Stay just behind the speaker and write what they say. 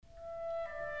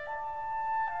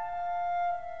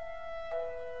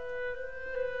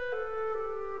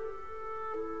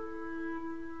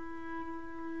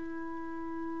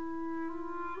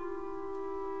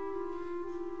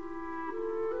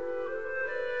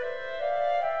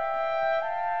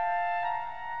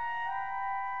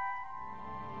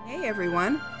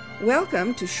everyone.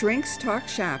 Welcome to Shrinks Talk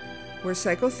Shop, where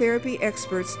psychotherapy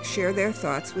experts share their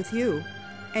thoughts with you.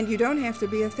 And you don't have to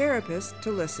be a therapist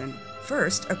to listen.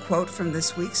 First, a quote from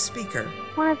this week's speaker.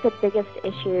 One of the biggest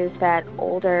issues that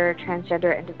older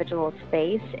transgender individuals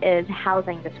face is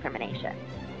housing discrimination.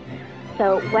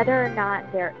 So whether or not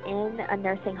they're in a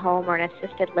nursing home or an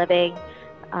assisted living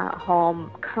home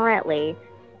currently,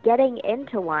 getting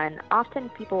into one, often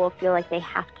people will feel like they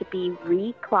have to be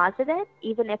recloseted,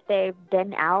 even if they've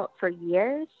been out for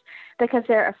years, because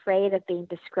they're afraid of being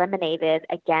discriminated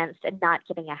against and not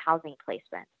getting a housing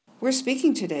placement. We're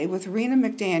speaking today with Rena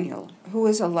McDaniel, who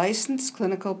is a licensed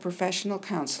clinical professional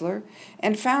counselor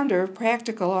and founder of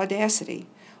Practical Audacity,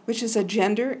 which is a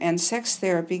gender and sex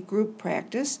therapy group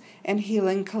practice and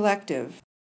healing collective.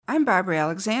 I'm Barbara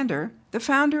Alexander, the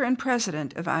founder and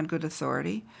president of On Good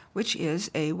Authority, which is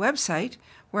a website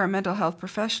where mental health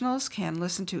professionals can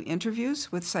listen to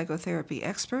interviews with psychotherapy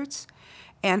experts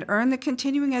and earn the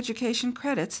continuing education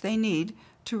credits they need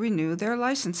to renew their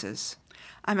licenses.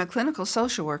 I'm a clinical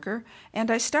social worker,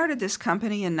 and I started this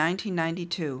company in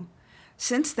 1992.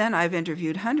 Since then, I've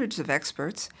interviewed hundreds of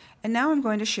experts, and now I'm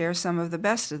going to share some of the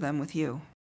best of them with you.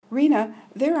 Rena,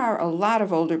 there are a lot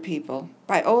of older people.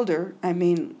 By older, I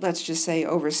mean, let's just say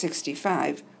over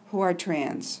 65, who are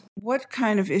trans. What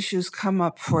kind of issues come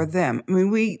up for them? I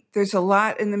mean, there's a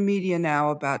lot in the media now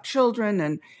about children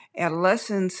and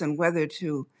adolescents and whether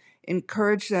to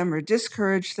encourage them or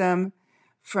discourage them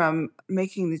from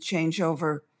making the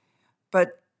changeover.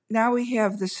 But now we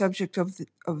have the subject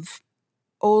of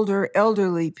older,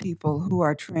 elderly people who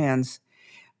are trans.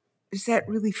 Is that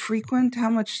really frequent? How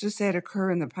much does that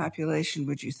occur in the population,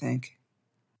 would you think?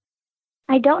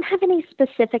 I don't have any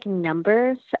specific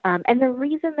numbers, and the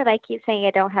reason that I keep saying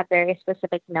I don't have very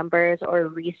specific numbers or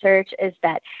research is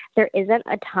that there isn't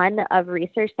a ton of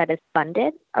research that is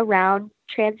funded around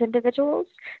trans individuals.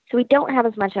 So we don't have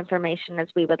as much information as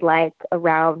we would like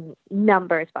around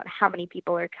numbers about how many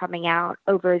people are coming out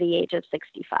over the age of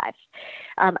 65.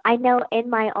 I know in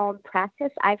my own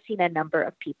practice, I've seen a number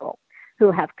of people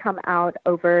who have come out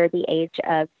over the age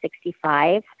of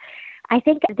 65. I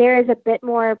think there is a bit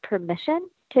more permission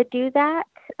to do that,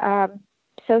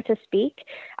 so to speak.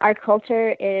 Our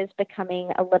culture is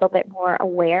becoming a little bit more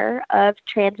aware of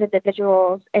trans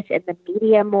individuals. It's in the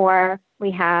media more. We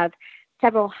have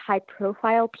several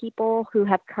high-profile people who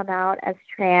have come out as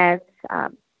trans.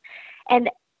 And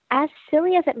as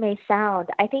silly as it may sound,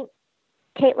 I think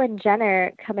Caitlyn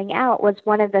Jenner coming out was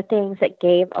one of the things that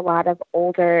gave a lot of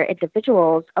older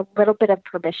individuals a little bit of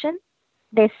permission.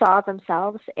 They saw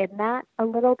themselves in that a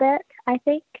little bit, I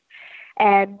think.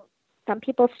 And some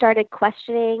people started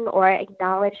questioning or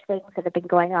acknowledge things that have been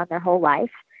going on their whole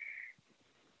life.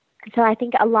 So I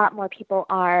think a lot more people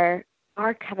are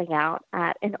coming out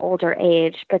at an older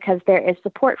age because there is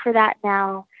support for that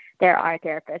now. There are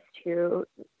therapists who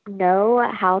know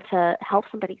how to help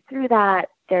somebody through that.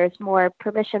 There's more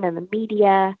permission in the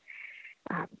media.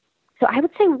 So I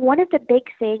would say one of the big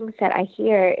things that I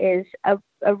hear is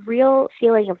a real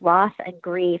feeling of loss and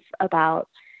grief about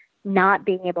not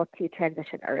being able to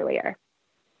transition earlier.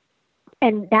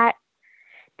 And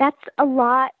that's a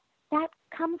lot, that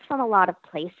comes from a lot of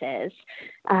places.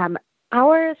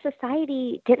 Our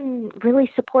society didn't really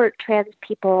support trans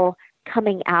people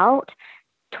coming out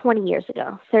 20 years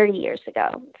ago, 30 years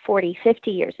ago, 40,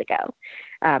 50 years ago.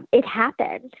 It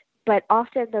happened, but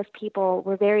often those people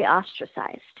were very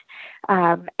ostracized.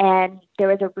 And there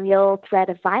was a real threat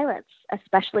of violence,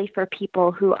 especially for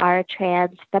people who are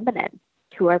trans feminine,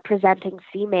 who are presenting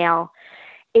female.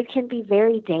 It can be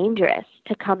very dangerous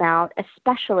to come out,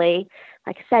 especially,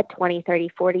 like I said, 20, 30,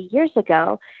 40 years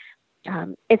ago.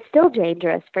 It's still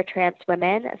dangerous for trans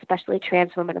women, especially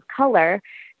trans women of color,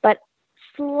 but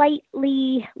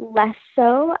slightly less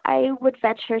so, I would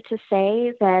venture to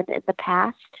say, than in the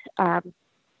past.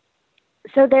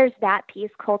 So there's that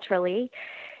piece culturally.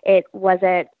 It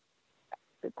wasn't,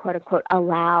 quote unquote,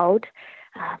 allowed.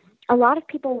 A lot of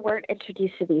people weren't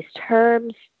introduced to these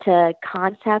terms, to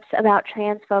concepts about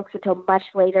trans folks until much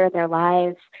later in their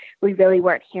lives. We really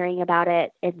weren't hearing about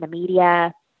it in the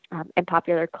media and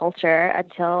popular culture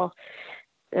until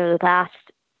the last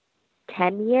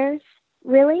 10 years,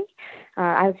 really.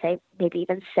 I would say maybe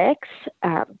even 6.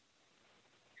 So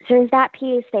there's that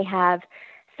piece. They have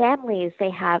families,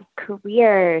 they have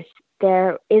careers.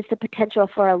 There is the potential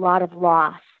for a lot of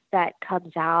loss that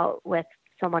comes out with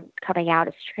someone coming out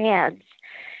as trans.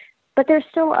 But there's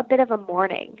still a bit of a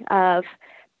mourning of,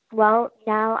 well,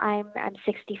 now I'm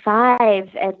 65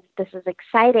 and this is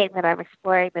exciting that I'm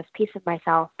exploring this piece of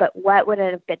myself, but what would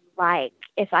it have been like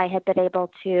if I had been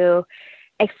able to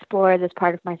explore this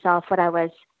part of myself when I was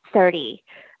 30,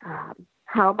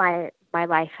 how my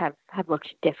life have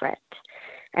looked different.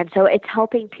 And so it's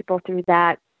helping people through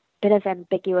that bit of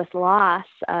ambiguous loss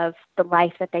of the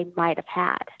life that they might have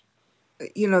had.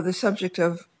 You know, the subject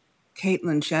of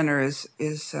Caitlyn Jenner is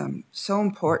so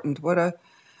important. What a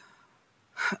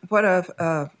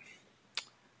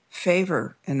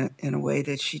favor in a way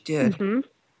that she did. Mm-hmm.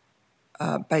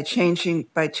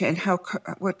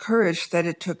 What courage that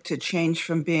it took to change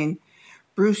from being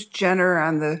Bruce Jenner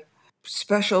on the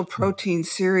special protein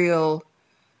cereal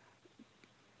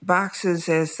boxes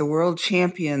as the world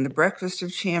champion, the breakfast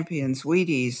of champions,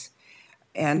 Wheaties,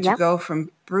 and to Yep. go from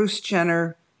Bruce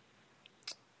Jenner,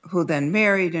 who then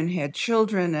married and had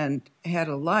children and had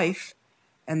a life,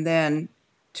 and then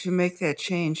to make that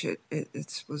change,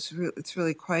 it's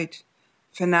really quite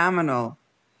phenomenal.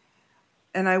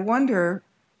 And I wonder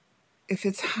if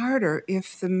it's harder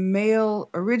if the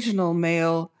original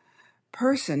male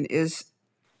person is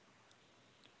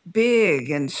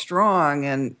big and strong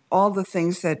and all the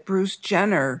things that Bruce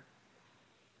Jenner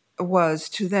was,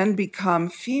 to then become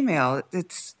female.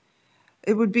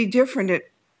 It would be different.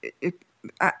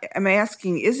 I'm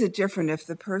asking, is it different if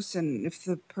the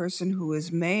person who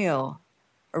is male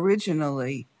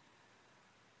originally,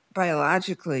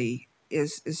 biologically,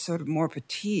 is sort of more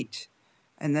petite,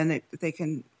 and then they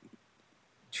can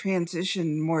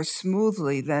transition more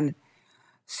smoothly than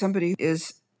somebody who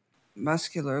is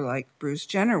muscular like Bruce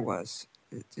Jenner was?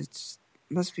 It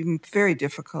must be very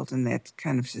difficult in that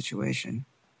kind of situation.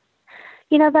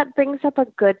 You know, that brings up a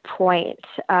good point.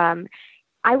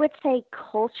 I would say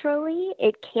culturally,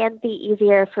 it can be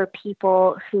easier for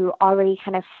people who already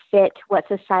kind of fit what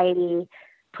society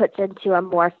puts into a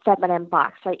more feminine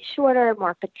box, like shorter,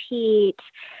 more petite,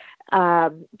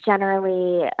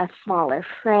 generally a smaller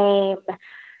frame.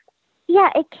 Yeah,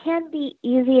 it can be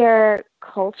easier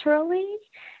culturally.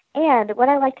 And what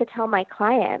I like to tell my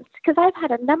clients, because I've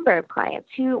had a number of clients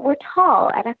who were tall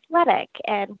and athletic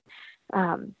and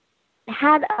um,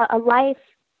 had a life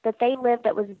that they lived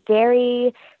that was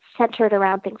very centered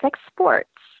around things like sports.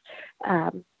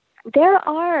 There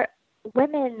are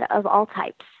women of all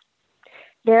types.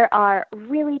 There are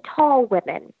really tall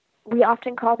women. We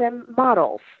often call them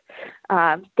models.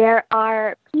 There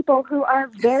are people who are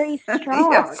very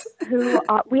strong, Yes.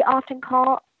 we often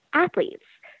call athletes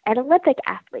and Olympic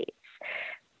athletes.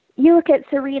 You look at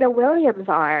Serena Williams'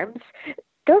 arms,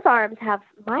 those arms have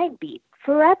mind beat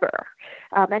forever.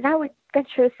 And I would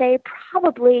venture to say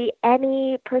probably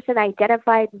any person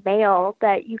identified male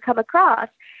that you come across,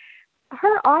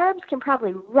 her arms can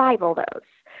probably rival those.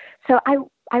 So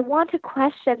I want to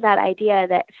question that idea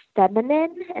that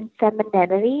feminine and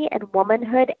femininity and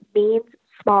womanhood means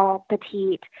small,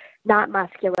 petite, not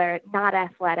muscular, not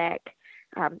athletic.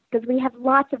 Because we have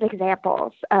lots of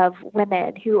examples of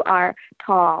women who are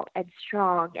tall and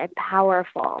strong and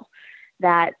powerful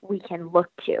that we can look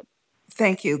to.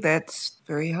 Thank you. That's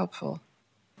very helpful.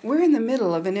 We're in the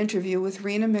middle of an interview with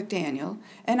Rena McDaniel,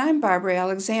 and I'm Barbara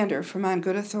Alexander from On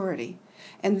Good Authority.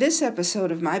 And this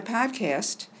episode of my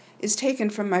podcast is taken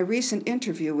from my recent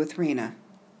interview with Rena.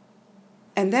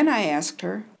 And then I asked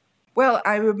her, well,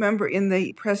 I remember in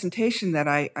the presentation that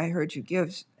I heard you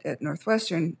give at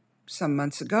Northwestern some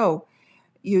months ago,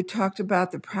 you talked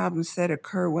about the problems that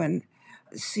occur when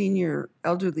senior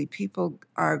elderly people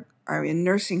are in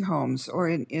nursing homes or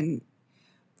in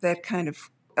that kind of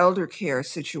elder care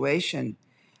situation.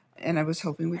 And I was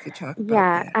hoping we could talk about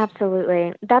Yeah, that.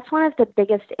 absolutely. That's one of the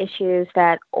biggest issues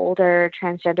that older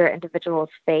transgender individuals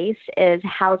face is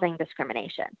housing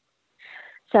discrimination.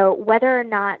 So whether or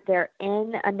not they're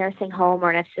in a nursing home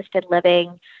or an assisted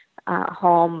living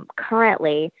home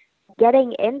currently,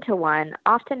 getting into one,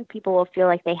 often people will feel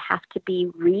like they have to be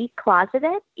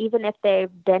recloseted, even if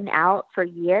they've been out for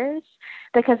years,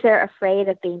 because they're afraid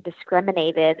of being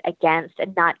discriminated against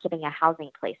and not getting a housing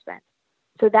placement.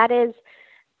 So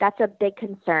that's a big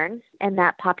concern in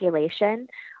that population.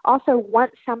 Also,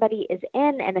 once somebody is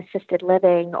in an assisted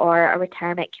living or a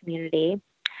retirement community,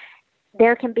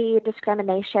 there can be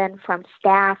discrimination from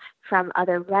staff, from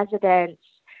other residents.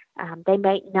 They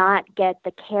might not get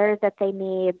the care that they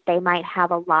need. They might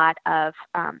have a lot of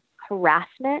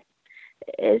harassment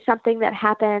is something that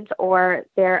happens, or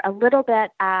they're a little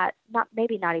bit not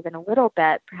even a little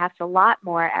bit, perhaps a lot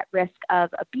more at risk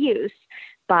of abuse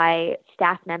by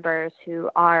staff members who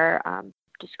are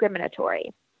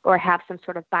discriminatory or have some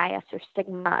sort of bias or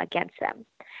stigma against them.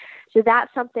 So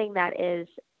that's something that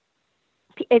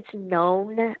it's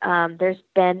known. There's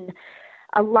been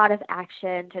a lot of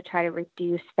action to try to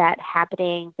reduce that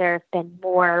happening. There have been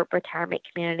more retirement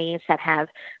communities that have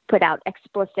put out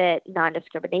explicit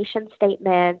non-discrimination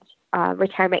statements.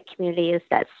 retirement communities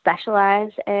that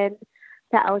specialize in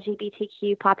the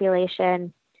LGBTQ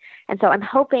population. And so I'm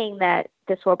hoping that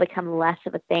this will become less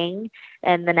of a thing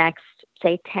in the next,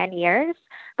 say, 10 years.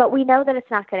 But we know that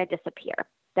it's not going to disappear,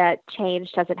 that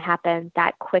change doesn't happen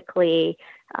that quickly,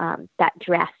 that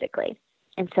drastically.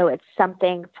 And so it's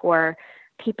something for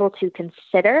people to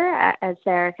consider as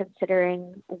they're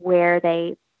considering where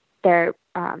their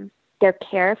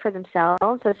care for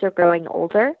themselves as they're growing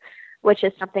older, which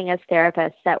is something as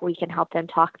therapists that we can help them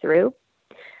talk through,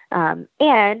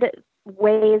 and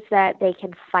ways that they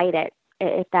can fight it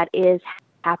if that is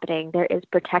happening. There is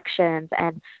protections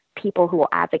and people who will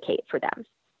advocate for them.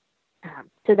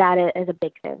 So that is a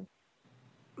big thing.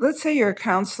 Let's say you're a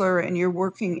counselor and you're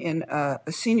working in a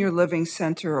senior living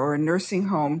center or a nursing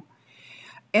home,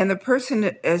 and the person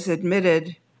is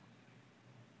admitted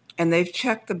and they've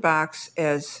checked the box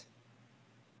as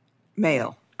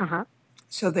male. Uh-huh.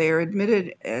 So they are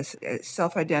admitted as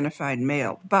self-identified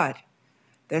male, but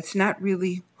that's not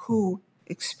really who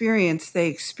they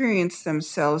experience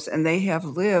themselves, and they have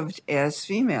lived as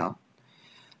female.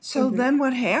 So then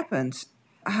what happens?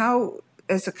 How,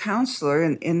 as a counselor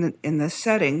in the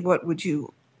setting,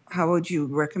 how would you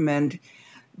recommend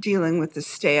dealing with the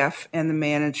staff and the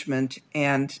management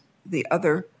and the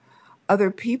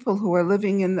other people who are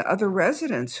living in the other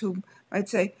residents who might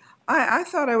say, I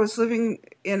thought I was living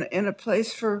in a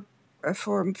place for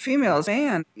females,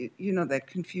 and that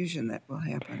confusion that will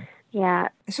happen. Yeah.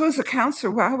 So as a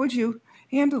counselor, how would you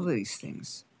handle these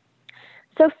things?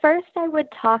 So first I would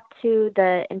talk to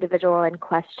the individual in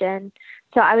question.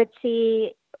 So I would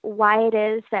see why it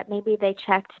is that maybe they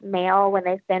checked male when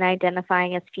they've been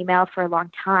identifying as female for a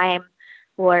long time.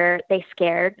 Or they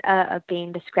scared of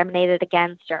being discriminated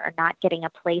against or not getting a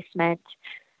placement?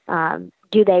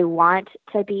 Do they want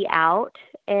to be out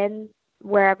in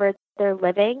wherever they're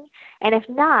living? And if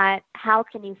not, how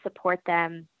can you support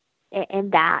them in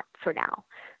that for now?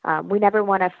 We never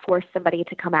want to force somebody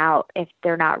to come out if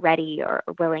they're not ready or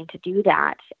willing to do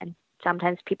that. And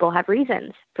sometimes people have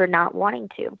reasons for not wanting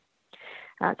to.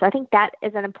 So I think that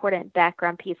is an important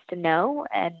background piece to know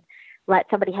and let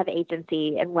somebody have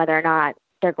agency in whether or not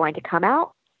they're going to come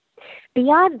out.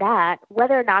 Beyond that,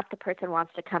 whether or not the person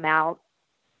wants to come out,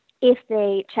 if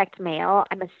they checked male,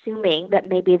 I'm assuming that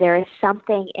maybe there is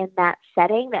something in that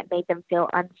setting that made them feel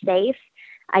unsafe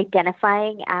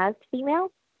identifying as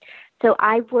female. So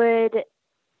I would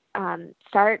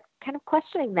start kind of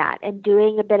questioning that and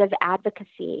doing a bit of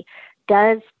advocacy.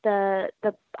 Does the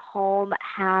home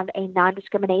have a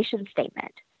non-discrimination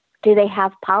statement? Do they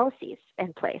have policies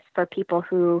in place for people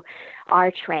who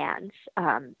are trans?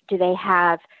 Do they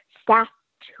have staff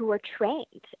who are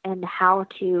trained in how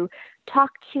to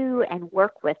talk to and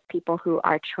work with people who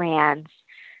are trans?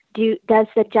 Does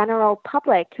the general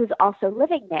public who's also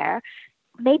living there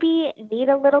maybe need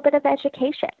a little bit of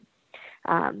education?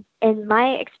 In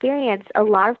my experience, a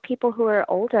lot of people who are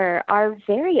older are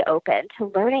very open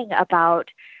to learning about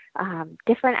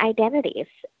different identities,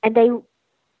 and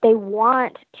they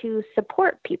want to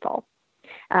support people.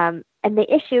 And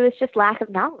the issue is just lack of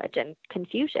knowledge and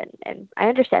confusion. And I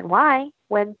understand why.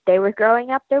 When they were growing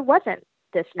up, there wasn't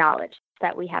this knowledge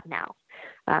that we have now.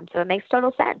 So it makes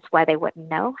total sense why they wouldn't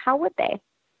know. How would they?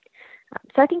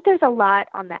 So I think there's a lot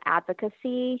on the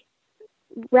advocacy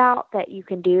route that you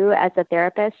can do as a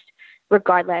therapist,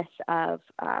 regardless of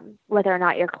whether or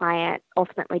not your client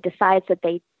ultimately decides that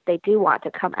they do want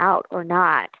to come out or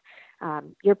not.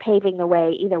 You're paving the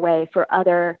way either way for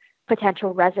other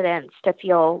potential residents to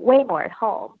feel way more at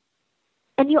home.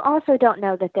 And you also don't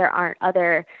know that there aren't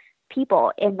other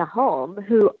people in the home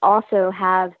who also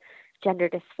have gender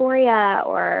dysphoria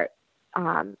or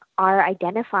are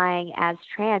identifying as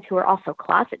trans who are also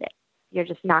closeted. You're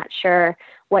just not sure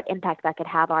what impact that could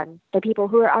have on the people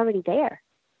who are already there.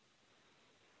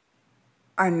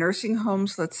 Are nursing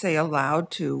homes, let's say, allowed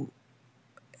to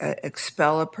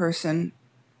expel a person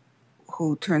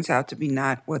who turns out to be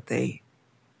not what they...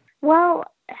 Well,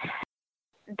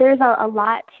 there's a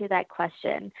lot to that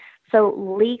question. So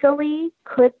legally,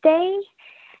 could they?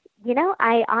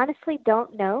 I honestly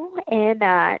don't know. In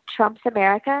Trump's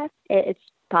America, it's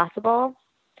possible.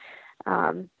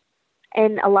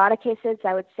 In a lot of cases,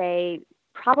 I would say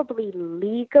probably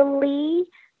legally,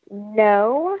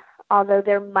 no, although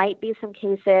there might be some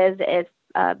cases if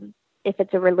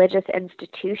it's a religious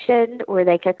institution where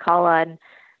they could call on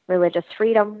religious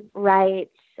freedom rights.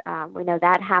 We know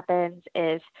that happens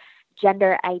if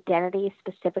gender identity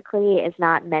specifically is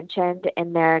not mentioned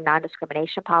in their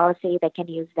non-discrimination policy. They can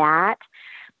use that.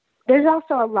 There's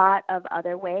also a lot of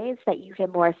other ways that you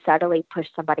can more subtly push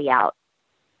somebody out.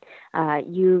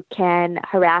 You can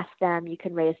harass them, you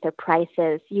can raise their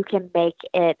prices, you can make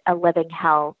it a living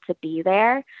hell to be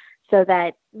there so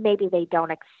that maybe they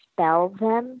don't expel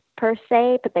them per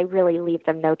se, but they really leave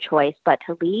them no choice but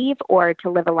to leave or to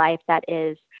live a life that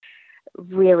is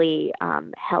really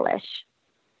hellish.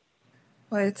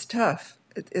 Well, it's tough.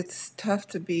 It's tough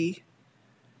to be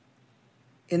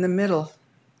in the middle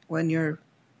when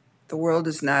the world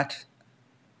is not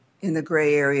in the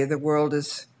gray area. The world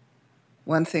is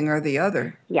one thing or the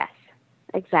other. Yes,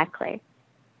 exactly.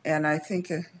 And I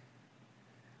think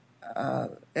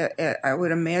I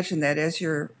would imagine that as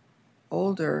you're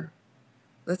older,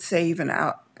 let's say even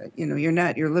out,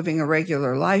 you're living a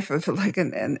regular life of like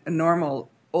a normal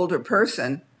older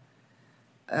person.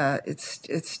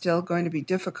 It's still going to be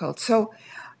difficult. So,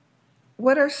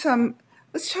 what are some?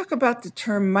 Let's talk about the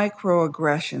term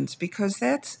microaggressions, because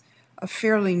that's a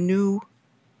fairly new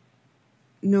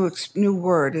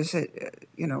word. Is it?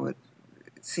 It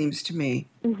seems to me.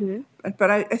 Mm-hmm.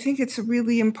 But I think it's a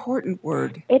really important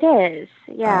word. It is,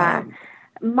 yeah. Um,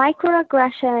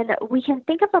 Microaggression, we can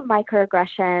think of a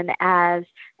microaggression as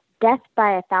death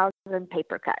by 1,000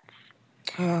 paper cuts.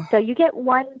 uh, So you get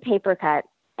one paper cut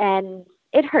and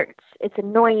it hurts. It's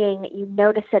annoying. You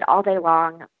notice it all day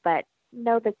long, but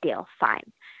no big deal.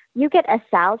 Fine. You get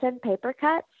 1,000 paper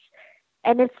cuts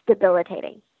and it's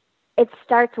debilitating. It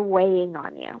starts weighing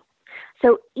on you.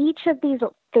 So each of these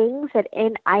things that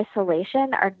in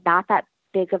isolation are not that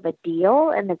big of a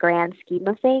deal in the grand scheme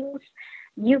of things,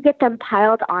 you get them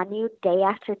piled on you day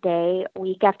after day,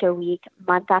 week after week,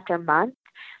 month after month,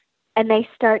 and they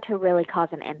start to really cause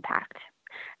an impact.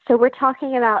 So we're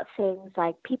talking about things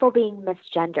like people being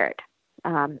misgendered,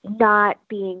 not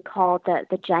being called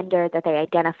the gender that they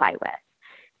identify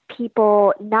with,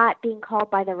 people not being called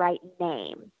by the right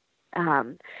name,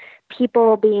 um,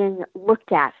 people being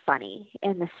looked at funny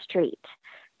in the street,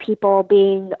 people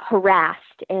being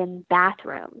harassed in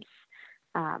bathrooms.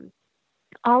 Um,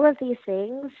 all of these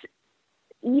things,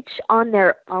 each on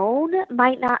their own,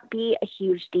 might not be a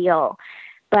huge deal.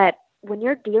 But when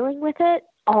you're dealing with it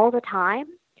all the time,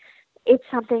 it's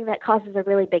something that causes a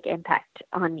really big impact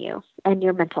on you and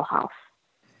your mental health.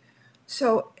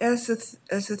 so, as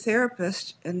a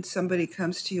therapist, and somebody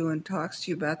comes to you and talks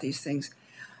to you about these things,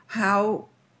 how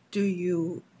do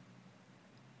you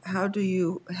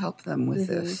help them with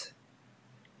Mm-hmm. this?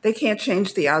 They can't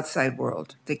change the outside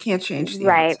world. They can't change the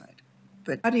Right. outside.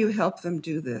 But how do you help them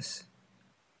do this?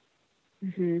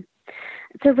 Mm-hmm.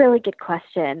 It's a really good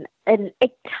question. And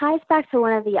it ties back to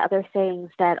one of the other things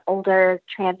that older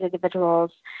trans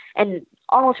individuals and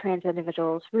all trans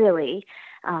individuals really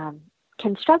um,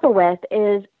 can struggle with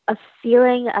is a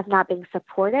feeling of not being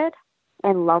supported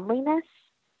and loneliness.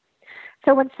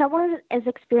 So when someone is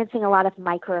experiencing a lot of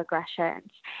microaggressions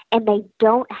and they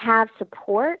don't have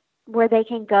support where they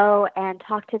can go and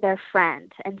talk to their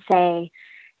friend and say,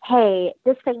 hey,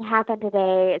 this thing happened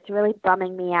today. It's really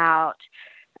bumming me out.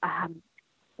 Um,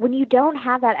 when you don't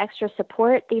have that extra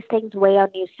support, these things weigh on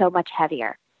you so much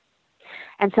heavier.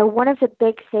 And so, one of the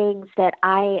big things that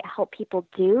I help people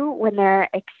do when they're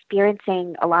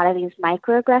experiencing a lot of these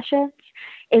microaggressions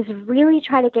is really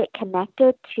try to get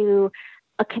connected to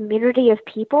a community of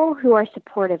people who are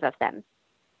supportive of them.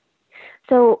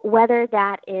 So, whether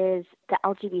that is the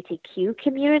LGBTQ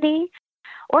community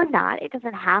or not, it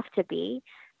doesn't have to be,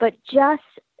 but just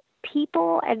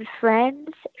people and friends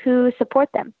who support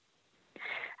them.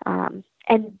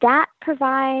 And that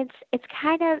provides, it's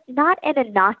kind of not an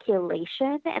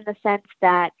inoculation in the sense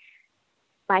that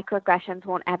microaggressions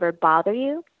won't ever bother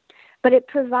you, but it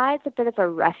provides a bit of a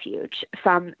refuge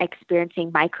from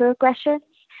experiencing microaggressions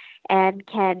and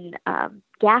can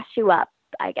gas you up,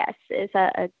 I guess, is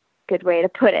a good way to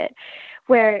put it,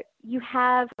 where you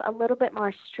have a little bit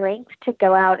more strength to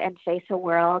go out and face a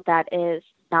world that is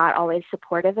not always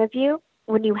supportive of you.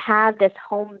 When you have this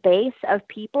home base of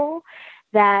people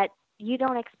that you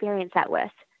don't experience that with,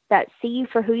 that see you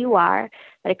for who you are,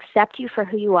 that accept you for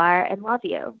who you are and love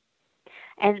you.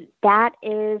 And that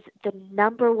is the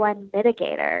number one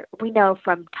mitigator. We know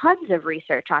from tons of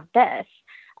research on this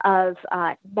of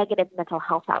negative mental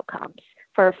health outcomes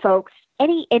for folks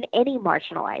in any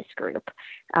marginalized group.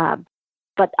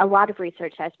 But a lot of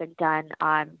research has been done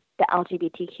on the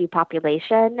LGBTQ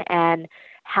population and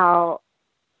how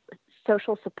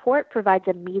social support provides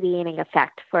a mediating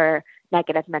effect for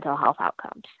negative mental health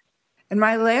outcomes. And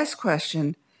my last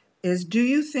question is, do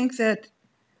you think that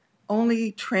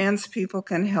only trans people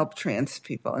can help trans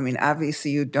people? I mean,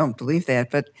 obviously you don't believe that,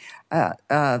 but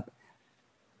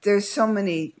there's so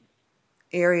many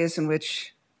areas in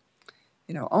which,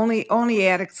 only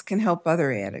addicts can help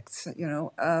other addicts.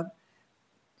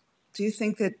 Do you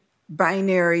think that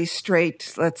binary,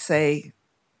 straight, let's say,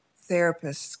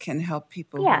 therapists can help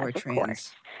people who Yes, are of trans.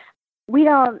 course. We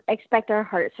don't expect our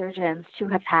heart surgeons to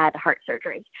have had heart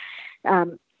surgery.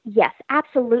 Yes,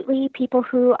 absolutely. People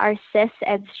who are cis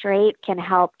and straight can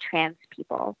help trans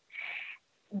people.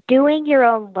 Doing your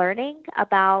own learning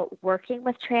about working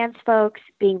with trans folks,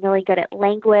 being really good at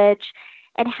language,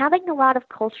 and having a lot of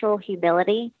cultural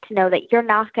humility to know that you're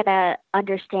not going to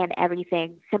understand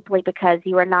everything simply because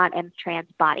you are not in a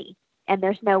trans body. And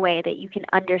there's no way that you can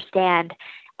understand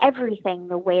everything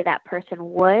the way that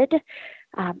person would.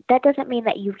 That doesn't mean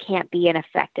that you can't be an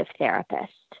effective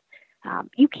therapist.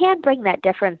 You can bring that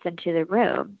difference into the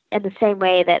room in the same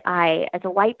way that I, as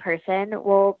a white person,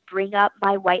 will bring up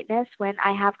my whiteness when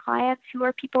I have clients who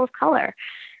are people of color.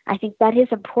 I think that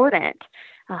is important.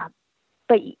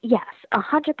 But yes,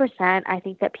 100%, I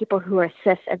think that people who are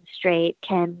cis and straight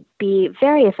can be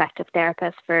very effective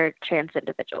therapists for trans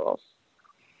individuals.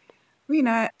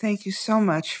 Rena, thank you so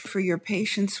much for your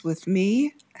patience with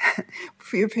me,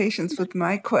 for your patience with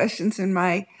my questions and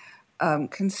my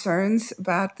concerns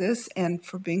about this, and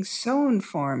for being so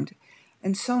informed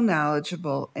and so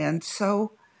knowledgeable and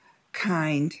so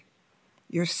kind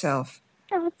yourself.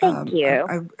 Oh, thank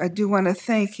you. I do want to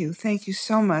thank you. Thank you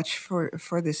so much for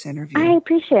this interview. I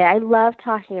appreciate it. I love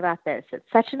talking about this. It's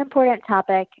such an important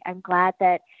topic. I'm glad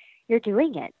that you're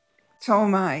doing it. So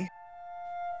am I.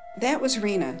 That was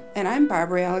Rena, and I'm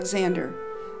Barbara Alexander.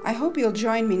 I hope you'll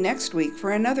join me next week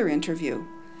for another interview.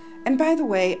 And by the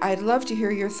way, I'd love to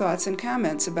hear your thoughts and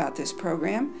comments about this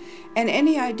program and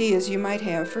any ideas you might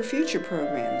have for future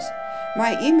programs.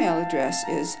 My email address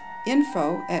is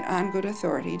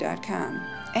info@ongoodauthority.com.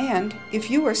 And if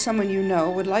you or someone you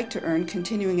know would like to earn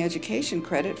continuing education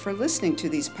credit for listening to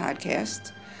these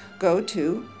podcasts, go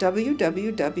to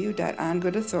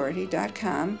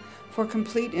www.ongoodauthority.com for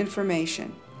complete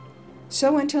information.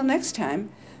 So until next time,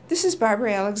 this is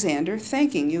Barbara Alexander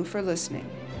thanking you for listening.